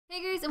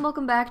Hey guys, and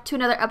welcome back to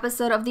another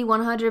episode of the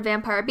 100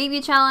 Vampire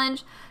Baby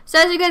Challenge. So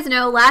as you guys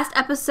know, last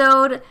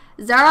episode,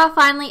 Zara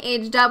finally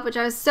aged up, which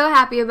I was so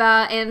happy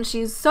about, and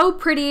she's so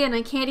pretty, and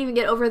I can't even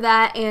get over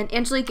that. And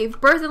Angelique gave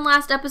birth in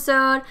last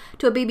episode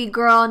to a baby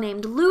girl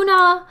named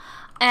Luna,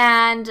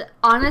 and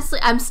honestly,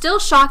 I'm still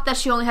shocked that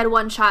she only had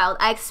one child.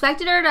 I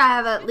expected her to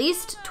have at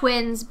least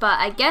twins, but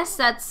I guess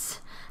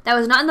that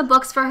was not in the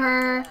books for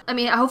her. I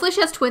mean, hopefully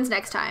she has twins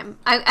next time.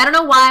 I don't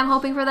know why I'm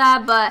hoping for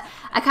that, but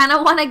I kind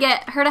of want to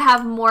get her to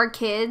have more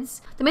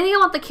kids. The main thing I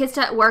want the kids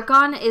to work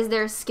on is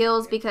their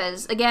skills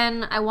because,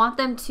 again, I want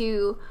them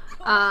to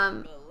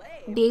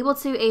be able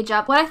to age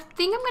up. What I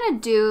think I'm going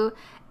to do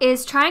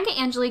is try and get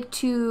Angelique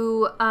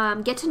to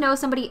get to know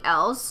somebody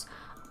else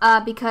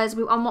because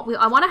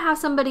I want to have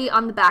somebody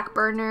on the back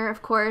burner,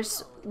 of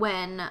course,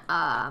 when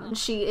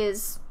she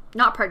is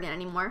not pregnant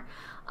anymore.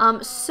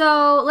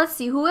 So let's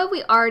see, who have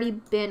we already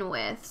been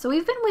with? So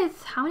we've been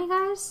with how many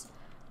guys?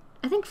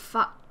 I think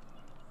 5.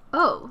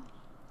 Oh,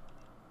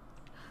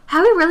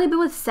 have we really been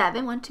with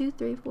 7? 1, 2,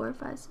 3, 4,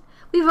 5, 6.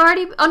 We've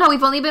already, oh no,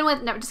 we've only been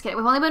with, no, just kidding.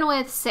 We've only been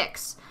with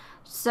 6.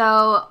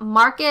 So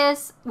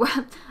Marcus,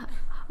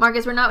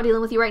 Marcus, we're not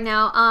dealing with you right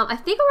now. I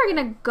think we're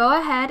gonna go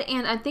ahead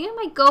and I think I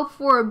might go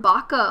for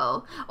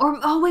Baco. Or,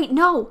 oh wait,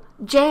 no,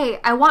 Jay.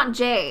 I want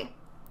Jay.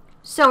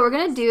 So what we're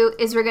going to do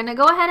is we're going to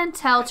go ahead and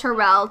tell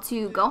Terrell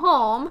to go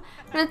home.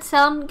 We're going to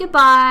tell him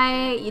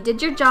goodbye, you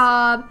did your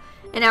job,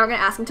 and now we're going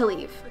to ask him to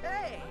leave.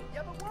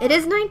 It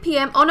is 9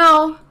 p.m. Oh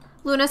no,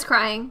 Luna's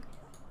crying.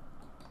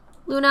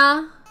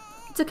 Luna,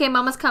 it's okay,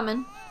 Mama's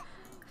coming.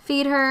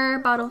 Feed her,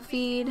 bottle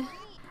feed.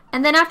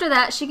 And then after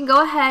that, she can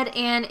go ahead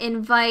and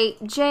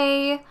invite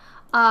Jay,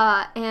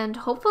 and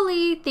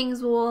hopefully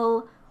things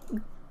will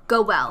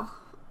go well,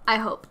 I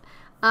hope.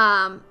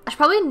 I should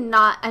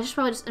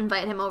probably just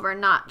invite him over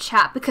and not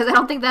chat because I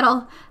don't think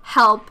that'll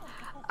help.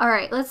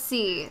 Alright, let's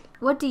see.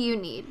 What do you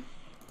need?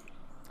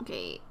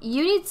 Okay,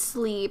 you need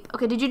sleep.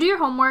 Okay, did you do your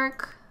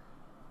homework?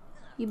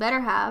 You better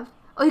have.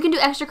 Oh, you can do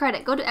extra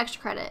credit. Go do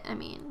extra credit. I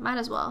mean, might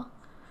as well.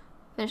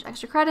 Finish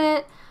extra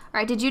credit.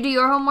 Alright, did you do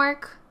your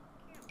homework?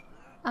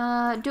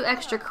 Do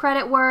extra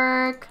credit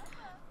work.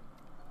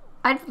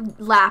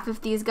 I'd laugh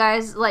if these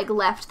guys, like,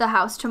 left the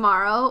house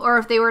tomorrow or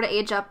if they were to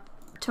age up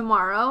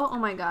tomorrow. Oh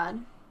my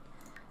god.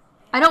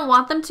 I don't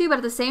want them to, but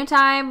at the same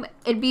time,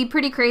 it'd be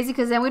pretty crazy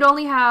because then we'd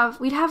only have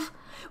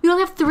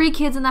 3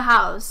 kids in the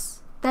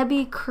house. That'd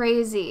be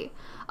crazy.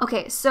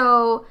 Okay,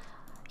 so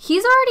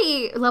he's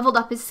already leveled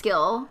up his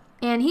skill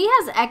and he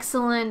has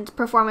excellent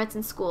performance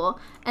in school.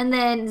 And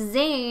then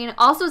Zane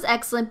also is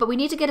excellent, but we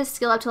need to get his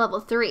skill up to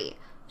level 3.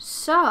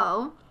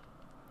 So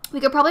we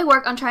could probably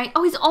work on trying.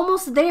 Oh, he's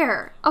almost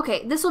there.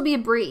 Okay, this will be a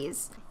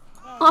breeze.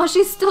 Oh,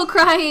 she's still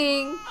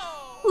crying.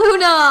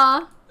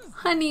 Luna,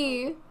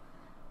 honey,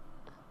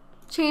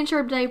 change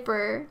her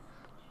diaper.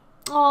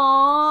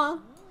 Aww,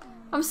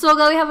 I'm so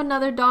glad we have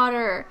another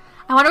daughter.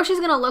 I wonder what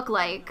she's gonna look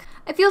like.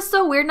 I feel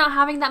so weird not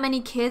having that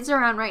many kids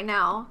around right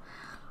now.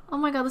 Oh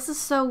my god, this is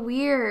so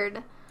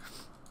weird.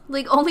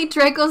 Like, only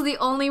Draco's the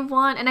only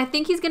one, and I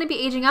think he's gonna be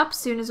aging up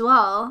soon as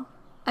well.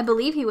 I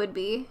believe he would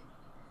be.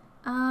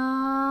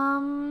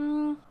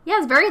 Yeah,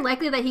 it's very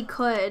likely that he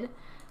could.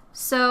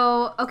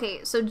 So,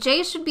 okay, so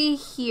Jay should be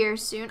here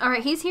soon.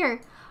 Alright, he's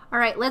here.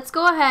 Alright, let's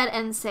go ahead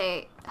and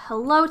say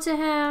hello to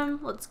him.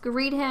 Let's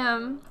greet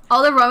him.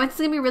 All the romance is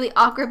going to be really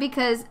awkward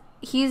because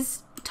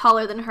he's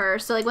taller than her.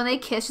 So, like, when they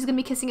kiss, she's going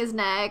to be kissing his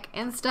neck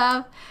and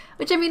stuff.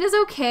 Which, I mean, is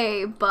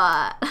okay,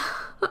 but...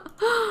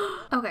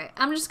 okay,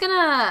 I'm just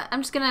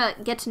gonna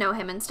get to know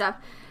him and stuff.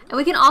 And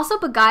we can also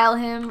beguile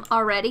him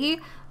already.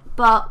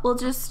 But we'll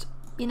just,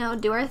 you know,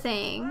 do our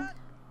thing.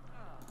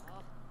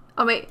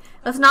 Oh, wait.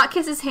 Let's not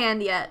kiss his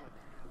hand yet.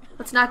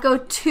 Let's not go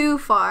too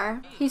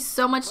far. He's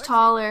so much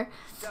taller.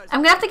 I'm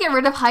gonna have to get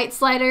rid of height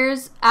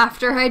sliders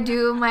after I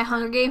do my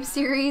Hunger Games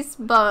series,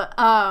 but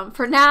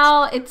for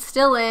now it's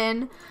still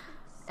in,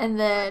 and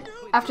then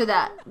after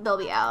that they'll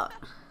be out.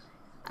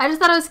 I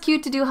just thought it was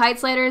cute to do height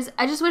sliders.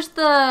 I just wish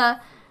the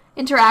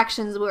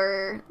interactions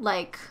were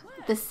like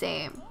the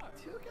same.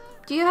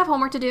 Do you have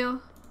homework to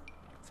do?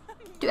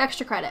 Do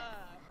extra credit.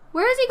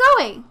 Where is he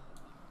going?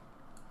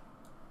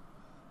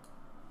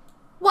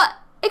 What?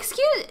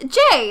 Excuse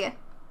Jay!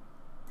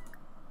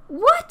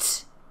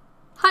 What?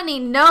 Honey,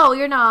 no,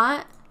 you're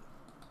not.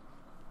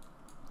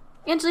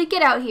 Angelique,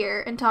 get out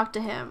here and talk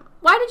to him.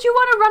 Why did you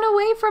want to run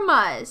away from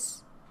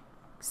us?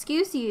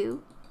 Excuse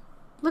you.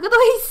 Look at the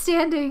way he's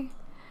standing.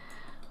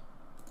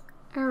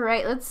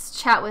 Alright, let's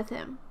chat with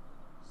him.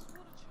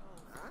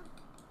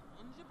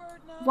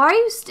 Why are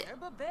you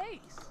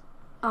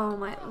Oh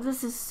my,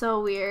 this is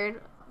so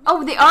weird.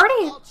 Oh, they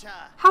already?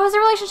 How is the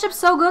relationship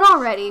so good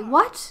already?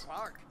 What?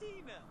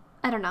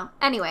 I don't know.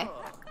 Anyway.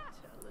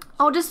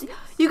 Oh, just,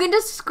 you can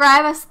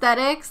describe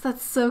aesthetics.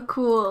 That's so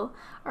cool.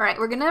 Alright,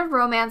 we're gonna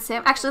romance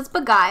him. Actually, let's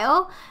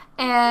beguile.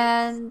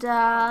 And,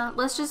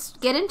 let's just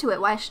get into it.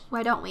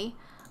 Why don't we?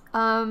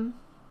 I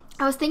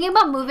was thinking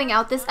about moving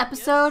out this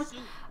episode,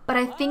 but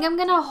I think I'm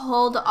gonna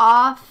hold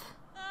off.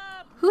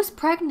 Who's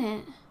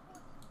pregnant?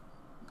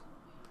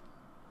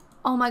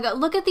 Oh my god,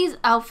 look at these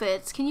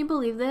outfits. Can you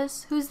believe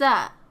this? Who's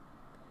that?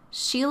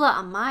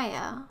 Sheila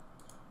Amaya.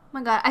 Oh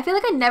my god, I feel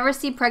like I never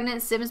see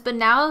pregnant Sims, but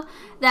now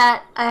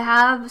that I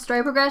have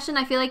story progression,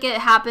 I feel like it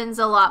happens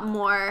a lot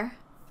more.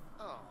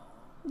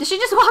 Did she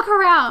just walk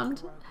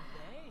around?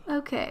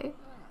 Okay.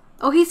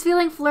 Oh, he's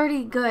feeling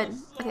flirty. Good.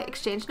 Okay,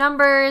 exchange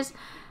numbers.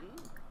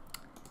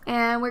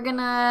 And we're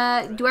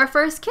gonna do our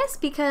first kiss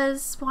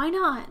because why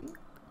not?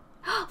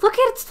 Look,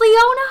 it's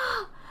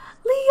Leona!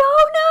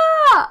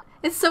 Leona!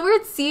 It's so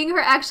weird seeing her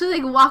actually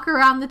like walk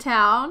around the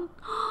town.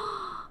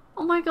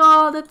 Oh my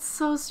god, that's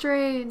so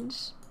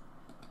strange.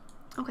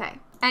 Okay,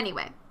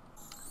 anyway.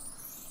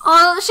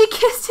 Oh, she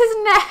kissed his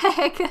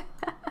neck.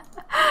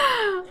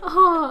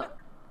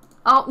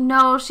 Oh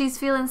no, she's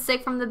feeling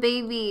sick from the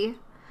baby.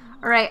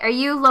 Alright, are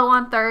you low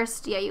on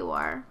thirst? Yeah, you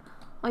are.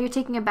 Oh, you're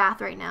taking a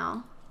bath right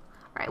now.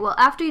 Alright, well,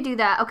 after you do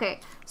that, okay.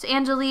 So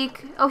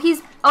Angelique,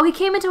 he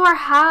came into our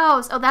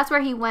house. Oh, that's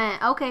where he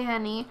went. Okay,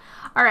 honey.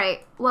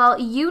 Alright, well,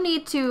 you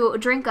need to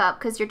drink up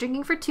because you're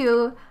drinking for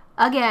 2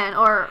 again,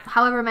 or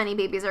however many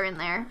babies are in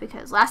there.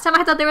 Because last time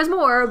I thought there was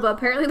more, but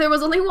apparently there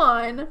was only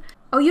 1.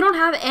 Oh, you don't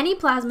have any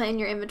plasma in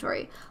your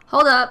inventory.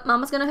 Hold up,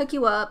 Mama's gonna hook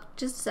you up.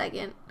 Just a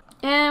second.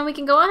 And we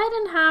can go ahead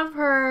and have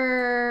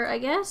her, I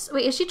guess.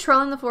 Wait, is she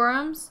trolling the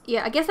forums?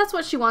 Yeah, I guess that's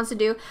what she wants to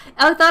do.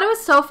 I thought it was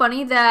so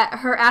funny that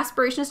her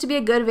aspiration is to be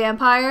a good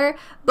vampire,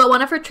 but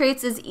one of her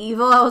traits is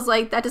evil. I was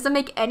like, that doesn't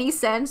make any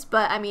sense,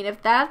 but I mean,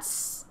 if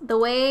that's the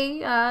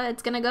way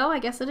it's gonna go, I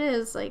guess it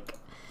is. Like,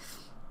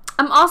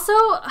 I'm also,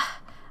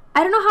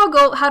 I don't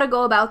know how to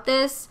go about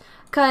this,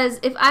 because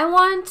if I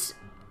want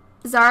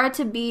Zara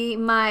to be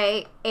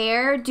my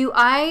heir, do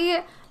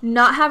I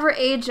not have her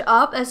age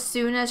up as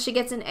soon as she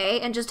gets an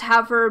A and just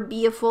have her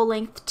be a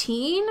full-length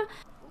teen?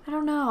 I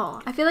don't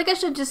know. I feel like I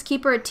should just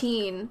keep her a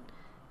teen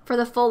for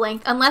the full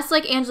length. Unless,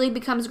 like, Angelique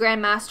becomes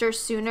Grandmaster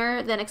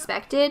sooner than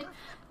expected,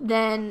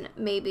 then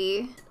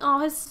maybe. Oh,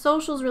 his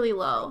social's really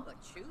low.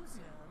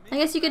 I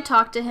guess you could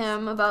talk to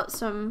him about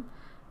some,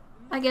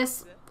 I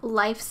guess,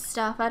 life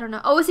stuff. I don't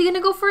know. Oh, is he gonna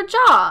go for a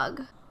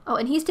jog? Oh,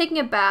 and he's taking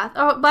a bath.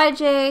 Oh, bye,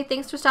 Jay.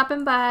 Thanks for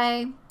stopping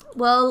by.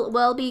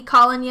 We'll be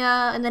calling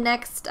ya in the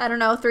next, I don't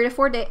know, 3 to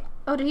 4 days.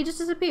 Oh, did he just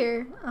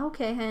disappear?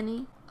 Okay,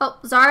 honey. Oh,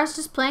 Zara's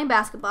just playing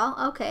basketball.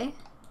 Okay.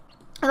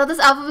 I thought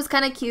this outfit was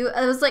kind of cute.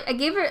 I was like, I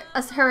gave her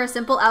a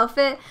simple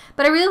outfit,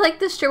 but I really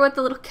like this shirt with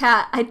the little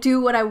cat. I do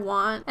what I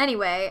want.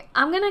 Anyway,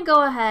 I'm gonna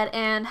go ahead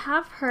and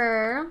have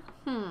her,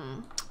 we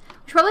should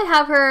probably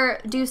have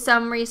her do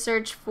some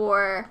research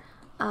for,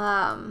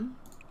 to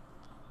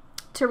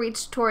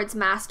reach towards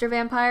Master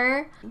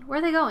Vampire. Where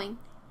are they going?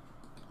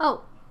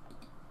 Oh.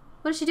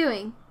 What is she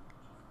doing?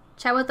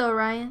 Chat with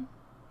Orion?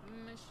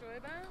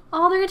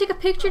 Oh, they're gonna take a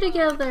picture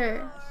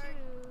together.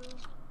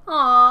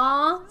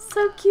 Aww,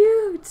 so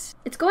cute.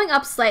 It's going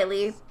up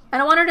slightly. I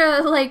don't want her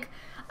to, like,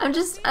 I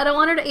don't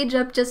want her to age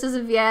up just as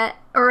of yet,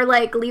 or,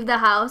 like, leave the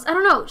house. I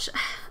don't know.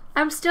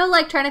 I'm still,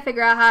 like, trying to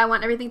figure out how I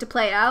want everything to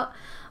play out,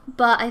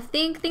 but I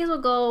think things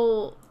will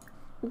go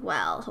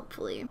well,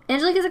 hopefully.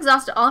 Angelique has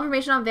exhausted all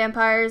information on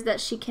vampires that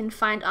she can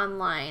find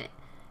online.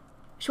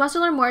 She wants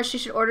to learn more. She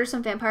should order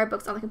some vampire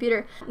books on the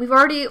computer. We've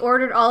already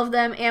ordered all of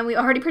them, and we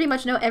already pretty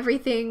much know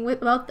everything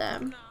about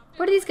them.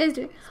 What are these guys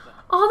doing?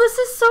 Oh, this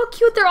is so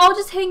cute. They're all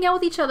just hanging out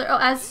with each other. Oh,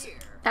 as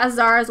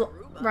Zara's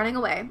running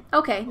away.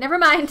 Okay, never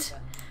mind.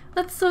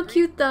 That's so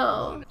cute,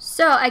 though.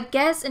 So, I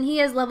guess, and he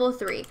is level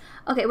 3.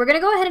 Okay, we're going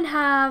to go ahead and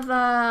have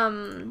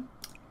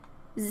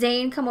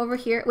Zane come over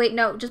here. Wait,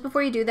 no, just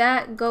before you do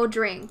that, go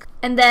drink.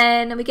 And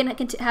then we can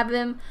have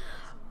him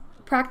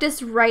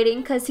practice writing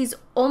because he's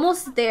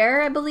almost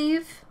there, I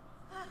believe.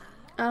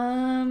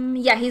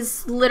 Yeah,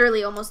 he's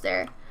literally almost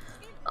there.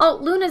 Oh,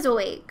 Luna's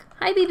awake.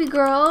 Hi, baby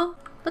girl.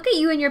 Look at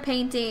you and your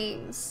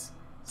paintings.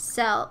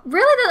 Sell.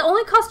 Really? That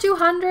only costs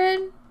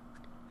 200?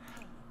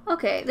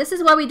 Okay, this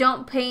is why we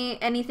don't paint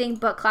anything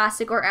but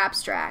classic or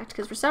abstract,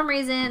 because for some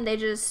reason they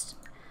just,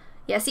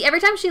 yeah, see, every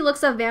time she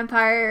looks up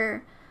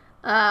vampire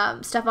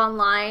stuff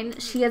online,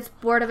 she gets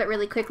bored of it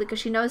really quickly because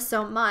she knows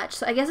so much.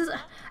 So I guess I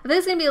think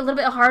it's gonna be a little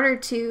bit harder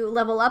to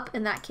level up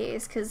in that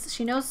case because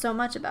she knows so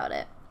much about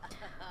it.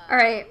 All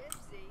right,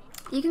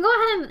 you can go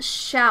ahead and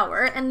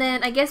shower, and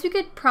then I guess we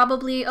could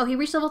probably, oh, he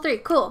reached level 3.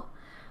 Cool.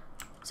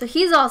 So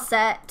he's all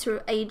set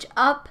to age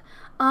up.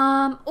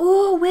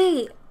 Oh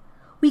wait,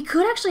 we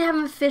could actually have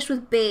him fish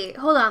with bait.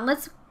 Hold on,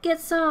 let's get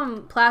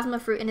some plasma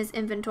fruit in his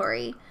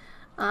inventory.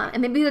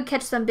 And maybe we could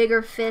catch some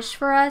bigger fish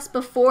for us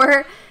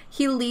before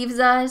he leaves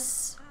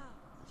us.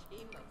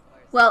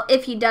 Well,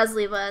 if he does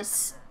leave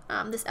us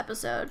this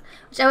episode,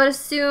 which I would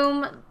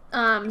assume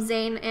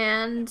Zane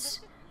and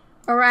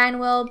Orion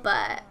will,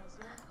 but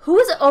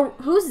who's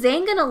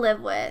Zane gonna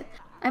live with?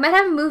 I might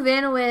have him move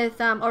in with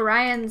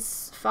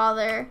Orion's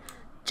father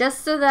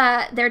just so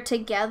that they're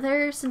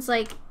together, since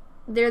like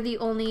they're the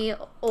only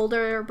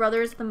older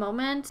brothers at the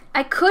moment.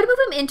 I could move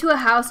him into a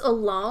house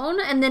alone,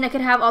 and then I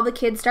could have all the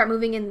kids start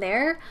moving in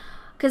there.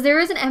 Because there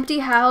is an empty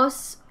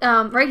house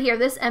right here,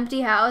 this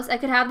empty house. I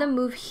could have them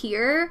move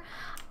here.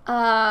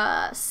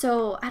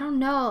 So, I don't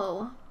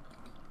know.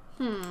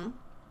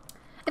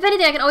 If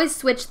anything, I can always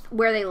switch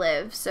where they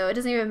live, so it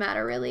doesn't even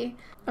matter, really.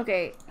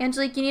 Okay,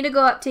 Angelique, you need to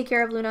go up, take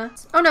care of Luna.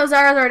 Oh no,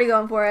 Zara's already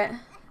going for it.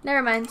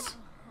 Never mind.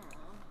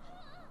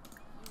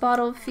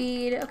 Bottle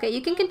feed. Okay,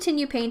 you can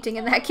continue painting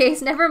in that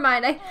case. Never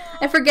mind.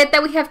 I forget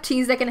that we have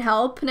teas that can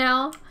help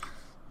now.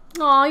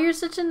 Aw, you're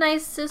such a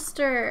nice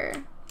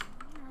sister.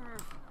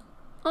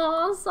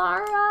 Aw,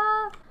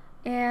 Zara.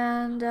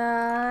 And,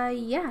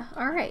 yeah.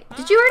 Alright.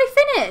 Did you already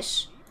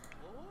finish?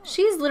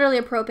 She's literally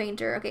a pro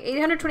painter. Okay,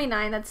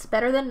 829. That's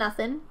better than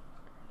nothing.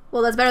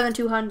 Well, that's better than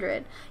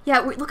 200. Yeah,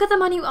 look at the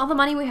money, all the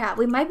money we have.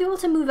 We might be able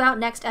to move out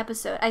next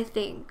episode, I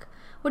think.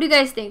 What do you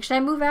guys think? Should I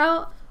move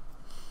out?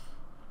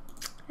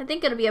 I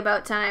think it'll be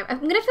about time. I'm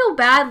gonna feel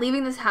bad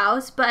leaving this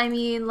house, but I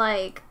mean,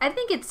 like, I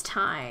think it's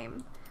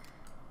time.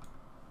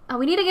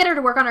 We need to get her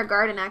to work on her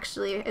garden,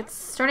 actually. It's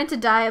starting to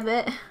die a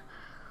bit.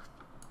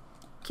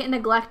 Can't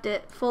neglect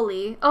it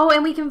fully. Oh,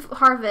 and we can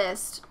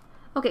harvest.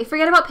 Okay,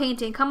 forget about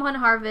painting. Come on,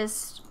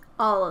 harvest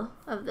all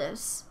of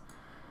this.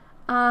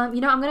 You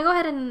know, I'm gonna go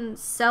ahead and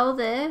sell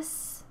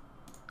this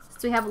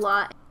since we have a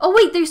lot. Oh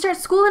wait, they start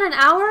school in an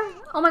hour?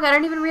 Oh my god, I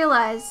didn't even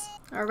realize.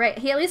 Alright,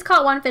 he at least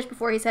caught one fish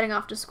before he's heading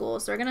off to school,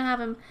 so we're gonna have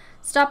him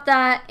stop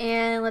that,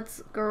 and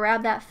let's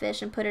grab that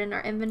fish and put it in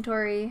our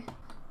inventory.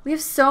 We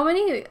have so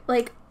many,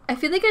 like, I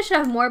feel like I should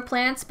have more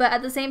plants, but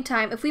at the same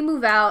time, if we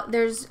move out,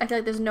 I feel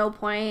like there's no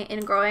point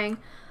in growing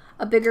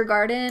a bigger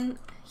garden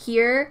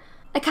here.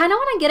 I kind of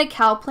want to get a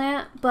cow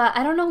plant, but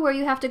I don't know where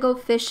you have to go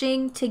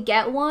fishing to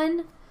get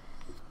one.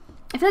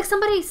 I feel like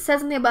somebody said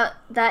something about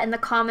that in the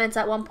comments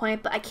at one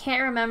point, but I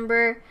can't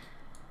remember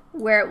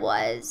where it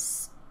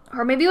was.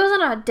 Or maybe it was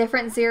on a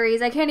different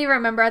series. I can't even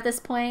remember at this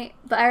point.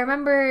 But I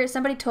remember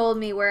somebody told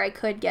me where I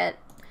could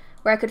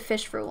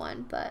fish for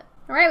one. But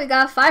alright, we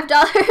got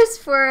 $5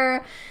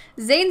 for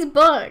Zane's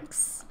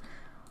books.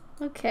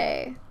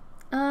 Okay.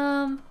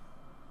 I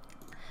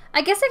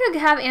guess I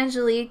could have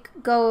Angelique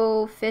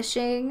go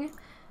fishing.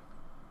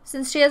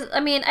 Since she has,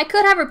 I mean, I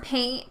could have her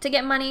paint to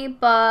get money,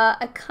 but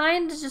I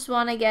kind of just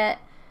want to get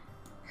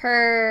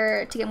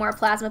her to get more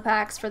plasma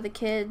packs for the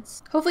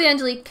kids. Hopefully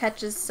Angelique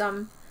catches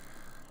some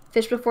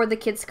fish before the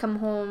kids come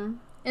home.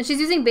 And she's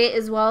using bait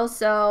as well,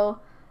 so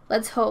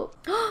let's hope.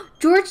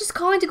 George is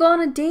calling to go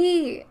on a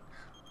date.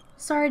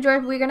 Sorry,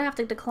 George, we're gonna have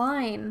to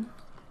decline.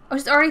 Oh,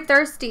 she's already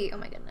thirsty. Oh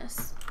my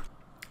goodness.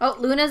 Oh,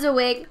 Luna's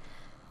awake.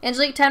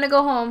 Angelique, time to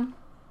go home.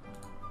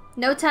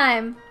 No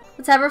time.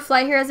 Let's have her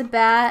fly here as a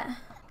bat.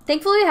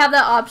 Thankfully we have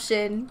that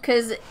option,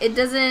 because it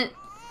doesn't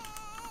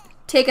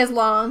take as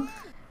long.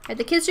 Right,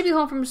 the kids should be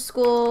home from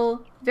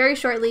school very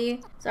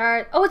shortly.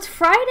 Sorry. Oh, it's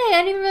Friday!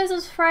 I didn't even realize it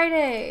was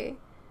Friday.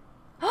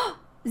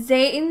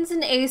 Zayden's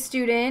an A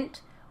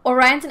student,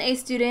 Orion's an A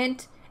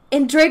student,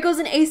 and Draco's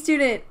an A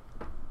student.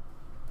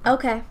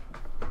 Okay.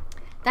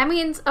 That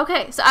means,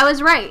 okay, so I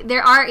was right. They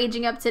are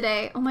aging up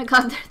today. Oh my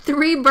god, there are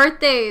 3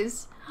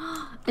 birthdays.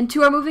 And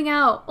 2 are moving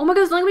out. Oh my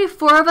god, there's only gonna be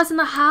 4 of us in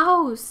the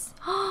house.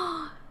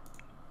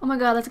 Oh my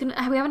god,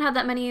 we haven't had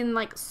that many in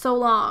like so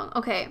long.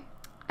 Okay.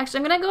 Actually,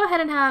 I'm gonna go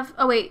ahead and have,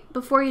 oh wait,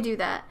 before you do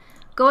that,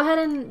 go ahead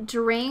and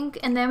drink,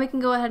 and then we can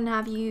go ahead and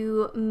have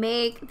you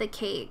make the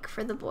cake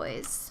for the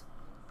boys.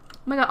 Oh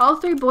my god, all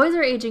 3 boys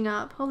are aging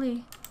up.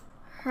 Holy.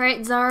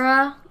 Alright,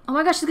 Zara. Oh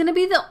my gosh, she's gonna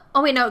be the,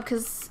 oh wait, no,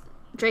 because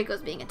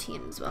Draco's being a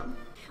teen as well.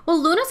 Well,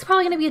 Luna's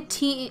probably gonna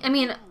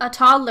be a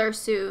toddler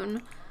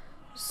soon.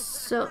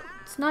 So,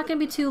 it's not gonna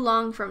be too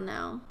long from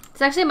now.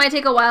 This actually might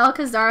take a while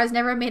because Zara's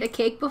never made a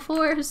cake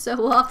before, so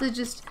we'll have to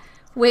just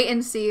wait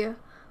and see.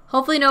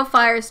 Hopefully no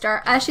fire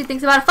start as she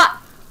thinks about a fire.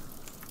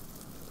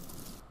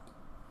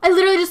 I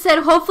literally just said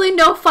hopefully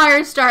no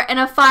fire start, and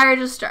a fire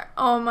just start.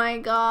 Oh my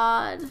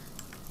god.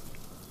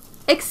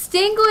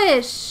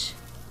 Extinguish!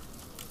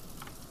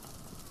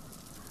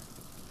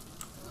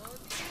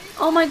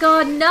 Oh my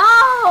god,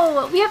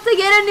 no! We have to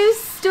get a new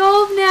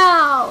stove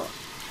now!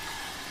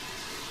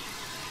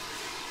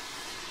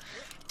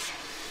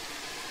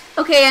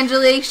 Okay,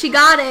 Angelique, she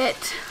got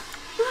it.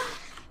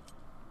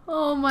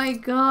 Oh my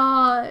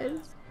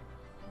god.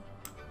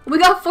 We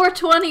got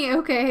 420,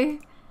 okay.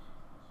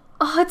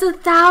 Oh, it's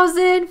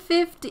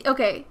 1,050.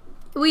 Okay,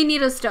 we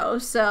need a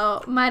stove,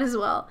 so might as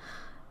well.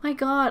 My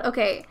god,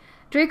 okay.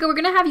 Draco, we're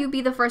gonna have you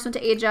be the first one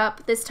to age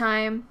up this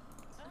time.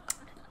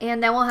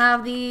 And then we'll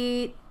have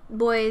the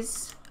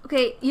boys.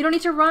 Okay, you don't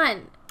need to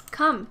run.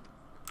 Come.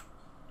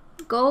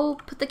 Go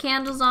put the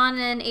candles on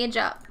and age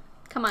up.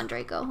 Come on,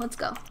 Draco, let's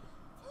go.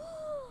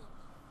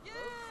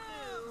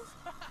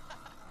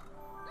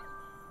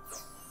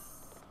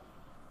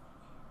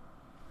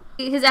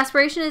 His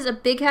aspiration is a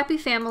big happy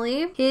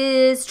family.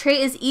 His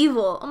trait is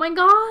evil. Oh my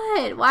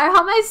god. Why are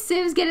all my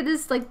Sims getting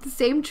this, like, the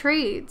same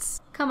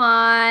traits? Come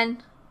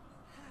on.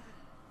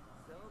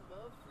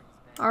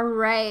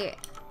 Alright.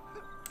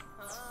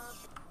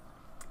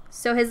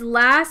 So his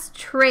last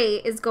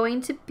trait is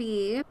going to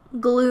be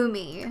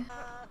gloomy.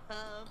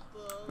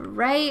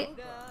 Right.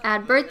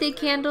 Add birthday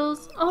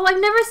candles. Oh, I've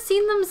never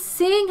seen them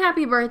sing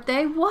happy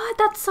birthday. What?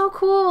 That's so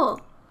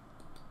cool.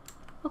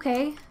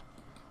 Okay.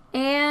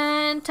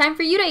 And time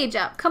for you to age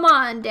up. Come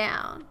on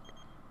down.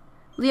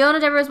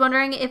 Leona Dever is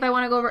wondering if I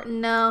want to go over.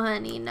 No,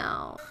 honey,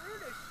 no.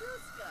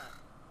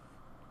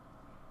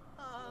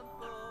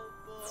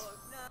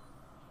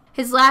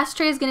 His last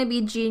trait is going to be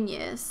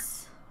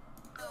genius.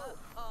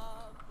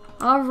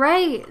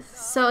 Alright,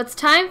 so it's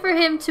time for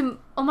him to...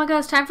 Oh my god,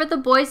 it's time for the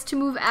boys to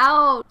move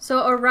out.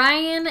 So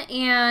Orion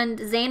and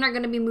Zane are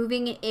going to be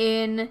moving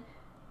in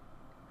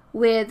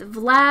with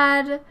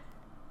Vlad.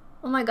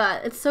 Oh my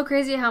god, it's so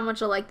crazy how much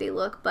alike they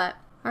look, but...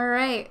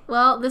 Alright,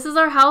 well, this is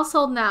our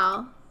household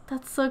now.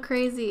 That's so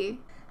crazy.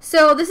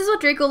 So this is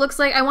what Draco looks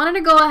like. I wanted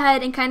to go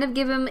ahead and kind of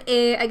give him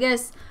a, I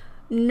guess,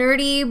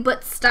 nerdy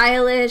but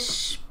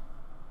stylish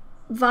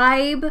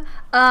vibe.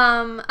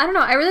 I don't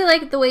know, I really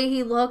like the way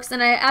he looks,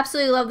 and I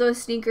absolutely love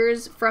those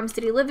sneakers from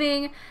City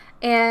Living,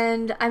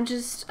 and I'm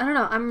just, I don't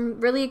know,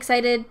 I'm really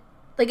excited.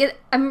 Like, it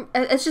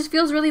just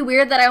feels really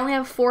weird that I only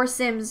have 4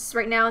 Sims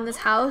right now in this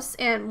house,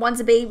 and one's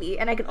a baby,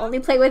 and I can only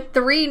play with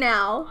 3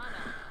 now.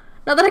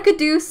 Not that I could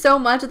do so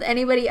much with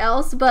anybody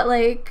else, but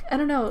like, I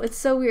don't know, it's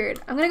so weird.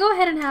 I'm gonna go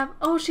ahead and have,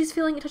 oh, she's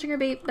touching her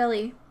baby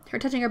belly. Her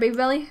touching her baby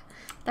belly?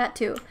 That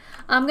too.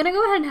 I'm gonna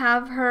go ahead and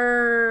have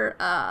her,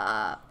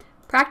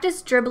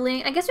 practice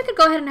dribbling. I guess we could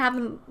go ahead and have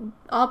them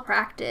all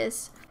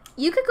practice.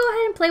 You could go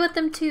ahead and play with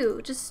them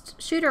too.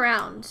 Just shoot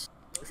around.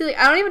 See, like,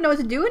 I don't even know what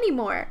to do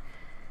anymore.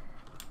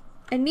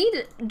 I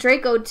need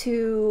Draco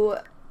to...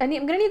 I'm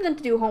gonna need them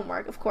to do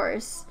homework, of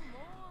course.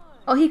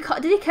 Oh,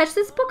 did he catch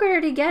this book or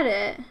did he get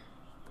it?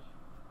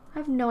 I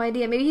have no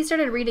idea. Maybe he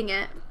started reading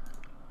it.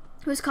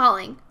 Who's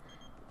calling?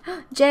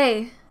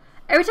 Jay.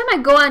 Every time I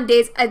go on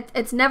dates,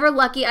 it's never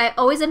lucky. I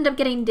always end up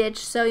getting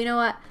ditched. So you know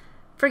what?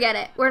 Forget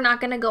it. We're not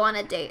gonna go on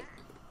a date.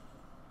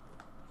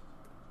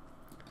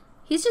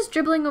 He's just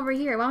dribbling over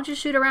here. Why don't you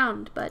shoot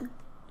around, bud?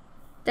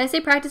 Did I say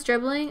practice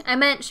dribbling? I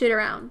meant shoot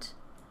around.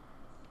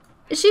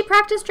 Is she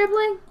practice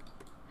dribbling?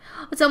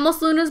 It's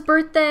almost Luna's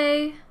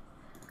birthday.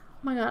 Oh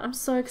my god, I'm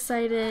so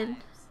excited.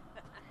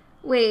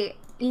 Wait,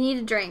 you need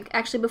a drink.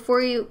 Actually, before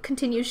you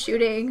continue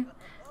shooting,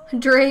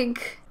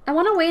 drink. I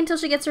want to wait until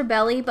she gets her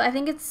belly, but I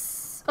think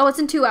it's... Oh, it's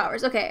in 2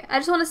 hours. Okay, I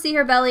just want to see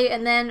her belly,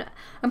 and then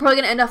I'm probably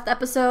going to end off the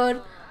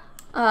episode.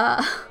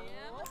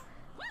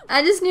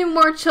 I just need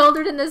more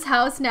children in this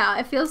house now.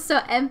 It feels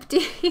so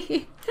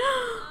empty.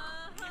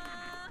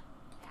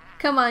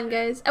 Come on,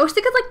 guys. I wish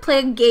they could, like, play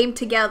a game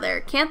together.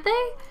 Can't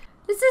they?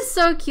 This is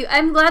so cute.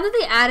 I'm glad that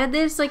they added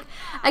this. Like,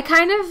 I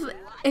kind of...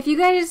 If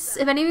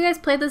any of you guys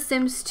played The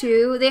Sims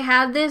 2, they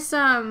had this,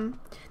 The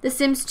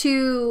Sims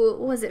 2...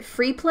 What was it?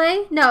 Free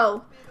play?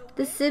 No.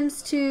 The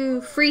Sims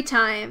 2 Free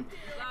Time.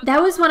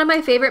 That was one of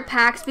my favorite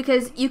packs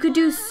because you could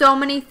do so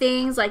many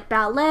things like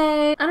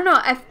ballet. I don't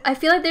know. I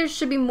feel like there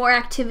should be more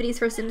activities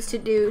for Sims to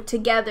do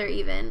together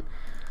even.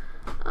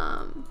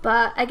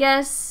 But I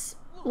guess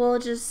we'll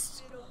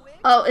just...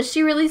 Oh, is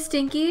she really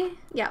stinky?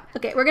 Yeah.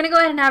 Okay, we're going to go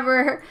ahead and have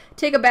her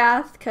take a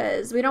bath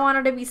because we don't want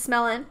her to be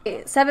smelling.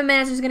 Okay, 7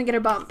 minutes, she's going to get her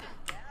bump.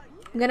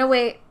 I'm going to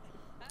wait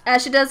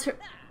as she does her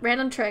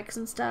random tricks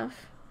and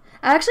stuff.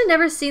 I've actually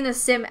never seen the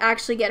Sim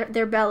actually get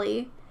their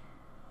belly.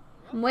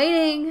 I'm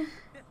waiting.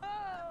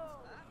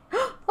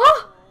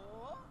 Oh!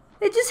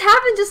 It just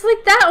happened just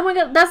like that. Oh my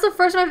god, that's the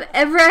first time I've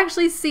ever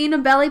actually seen a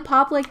belly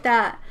pop like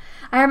that.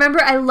 I remember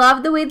I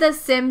loved the way the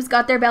Sims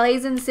got their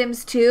bellies in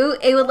Sims 2.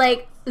 It would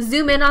like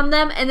zoom in on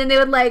them and then they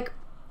would like,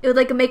 it would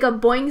like make a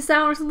boing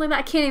sound or something like that.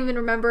 I can't even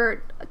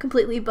remember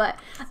completely, but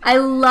I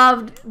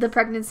loved the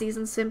pregnancies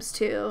in Sims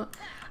 2.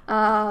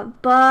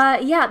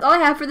 But yeah, all I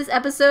have for this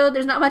episode.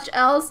 There's not much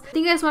else. Thank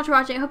you guys so much for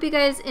watching. I hope you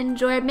guys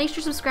enjoyed. Make sure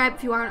to subscribe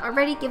if you aren't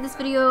already. Give this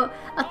video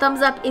a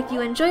thumbs up if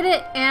you enjoyed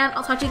it, and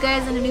I'll talk to you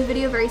guys in a new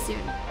video very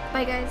soon.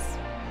 Bye guys.